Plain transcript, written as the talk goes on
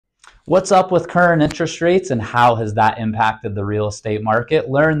What's up with current interest rates and how has that impacted the real estate market?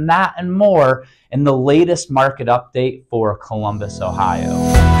 Learn that and more in the latest market update for Columbus, Ohio.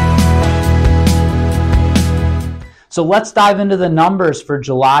 So let's dive into the numbers for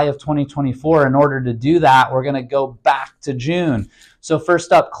July of 2024. In order to do that, we're going to go back to June. So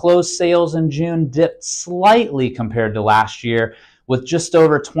first up, closed sales in June dipped slightly compared to last year, with just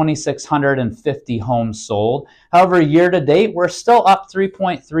over 2,650 homes sold. However, year to date, we're still up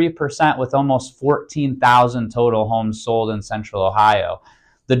 3.3% with almost 14,000 total homes sold in Central Ohio.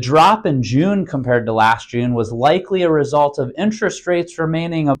 The drop in June compared to last June was likely a result of interest rates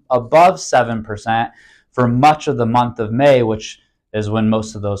remaining above 7% for much of the month of May, which is when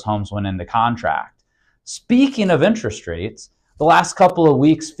most of those homes went into contract. Speaking of interest rates, the last couple of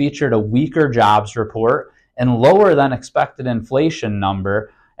weeks featured a weaker jobs report and lower than expected inflation number,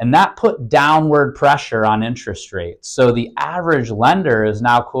 and that put downward pressure on interest rates. So the average lender is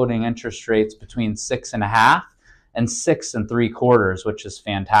now quoting interest rates between 6.5% and 6.75%, which is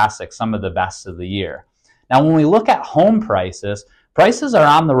fantastic, some of the best of the year. Now, when we look at home prices, prices are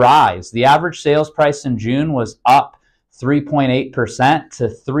on the rise. The average sales price in June was up 3.8% to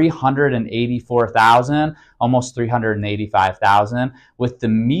 $384,000, almost $385,000, with the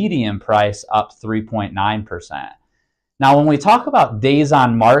median price up 3.9%. Now, when we talk about days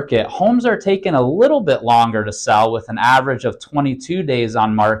on market, homes are taking a little bit longer to sell, with an average of 22 days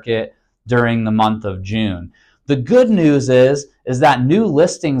on market during the month of June. The good news is that new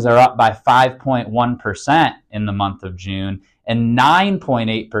listings are up by 5.1% in the month of June and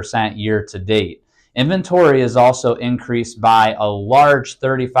 9.8% year to date. Inventory is also increased by a large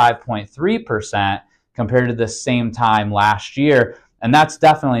 35.3% compared to the same time last year, and that's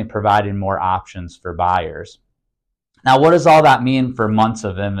definitely providing more options for buyers. Now, what does all that mean for months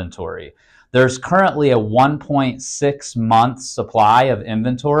of inventory? There's currently a 1.6 month supply of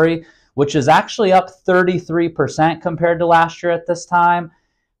inventory, which is actually up 33% compared to last year at this time.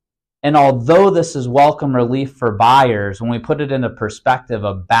 And although this is welcome relief for buyers, when we put it into perspective,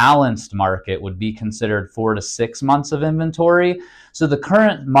 a balanced market would be considered 4 to 6 months of inventory. So the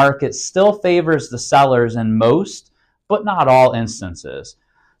current market still favors the sellers in most, but not all instances.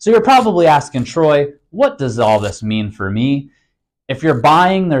 So you're probably asking, Troy, what does all this mean for me? If you're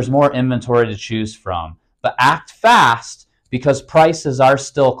buying, there's more inventory to choose from, but act fast because prices are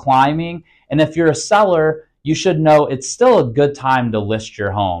still climbing. And if you're a seller, you should know it's still a good time to list your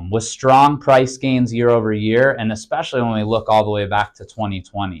home with strong price gains year over year, and especially when we look all the way back to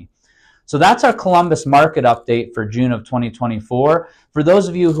 2020. So that's our Columbus market update for June of 2024. For those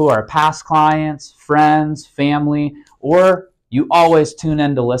of you who are past clients, friends, family, or you always tune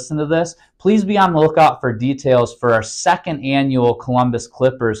in to listen to this, please be on the lookout for details for our second annual Columbus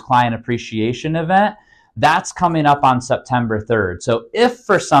Clippers Client Appreciation event. That's coming up on September 3rd. So if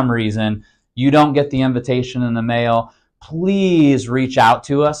for some reason you don't get the invitation in the mail, please reach out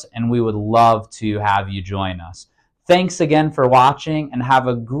to us and we would love to have you join us. Thanks again for watching and have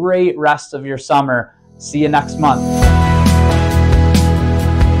a great rest of your summer. See you next month.